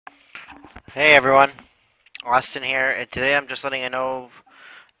Hey everyone, Austin here, and today I'm just letting you know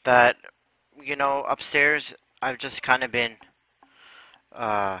that, upstairs I've just kind of been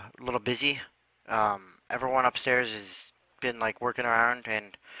a little busy. Everyone upstairs has been like working around,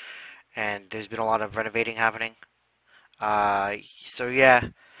 and there's been a lot of renovating happening. So yeah,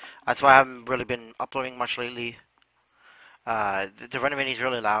 that's why I haven't really been uploading much lately. The renovating is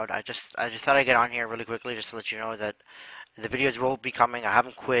really loud. I just thought I'd get on here really quickly just to let you know that the videos will be coming. I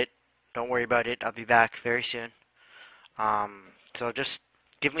haven't quit. Don't worry about it. I'll be back very soon. So just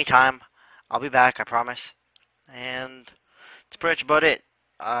give me time. I'll be back, I promise. And that's pretty much about it.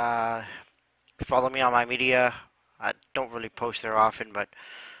 Uh, Follow me on my media. I don't really post there often, but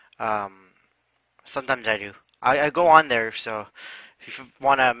um, sometimes I do. I go on there, so if you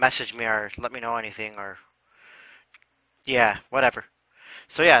want to message me or let me know anything, or yeah, whatever.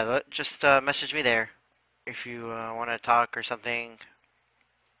 So yeah, just message me there if you want to talk or something,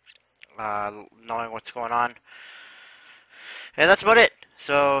 knowing what's going on. And that's about it.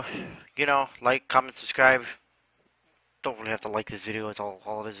 So, like, comment, subscribe. Don't really have to like this video. It's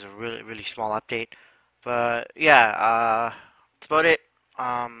all it is a really, really small update. But yeah, that's about it.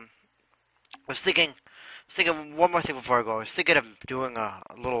 I was thinking one more thing before I go. I was thinking of doing a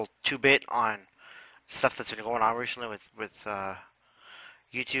little 2-bit on stuff that's been going on recently with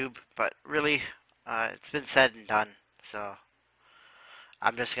YouTube, but really, it's been said and done. So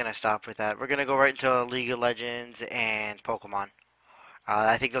I'm just gonna stop with that. We're gonna go right into League of Legends and Pokemon.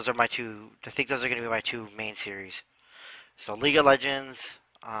 I think those are my two. I think those are gonna be my two main series. So League of Legends,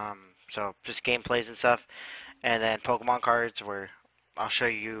 so just gameplays and stuff, and then Pokemon cards where I'll show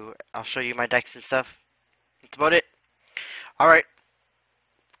you my decks and stuff. That's about it. All right.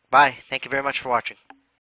 Bye. Thank you very much for watching.